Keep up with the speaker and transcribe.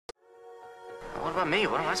What about me?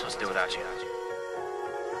 What am I supposed to do without you?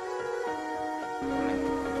 I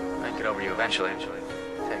mean, I'd get over you eventually. Take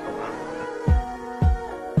a while.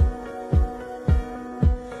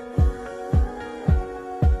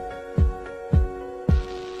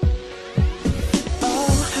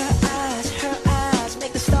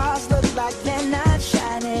 They're not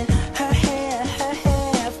shining. Her hair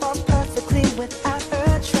falls perfectly without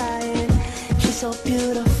her trying. She's so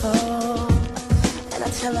beautiful, and I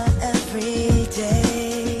tell her every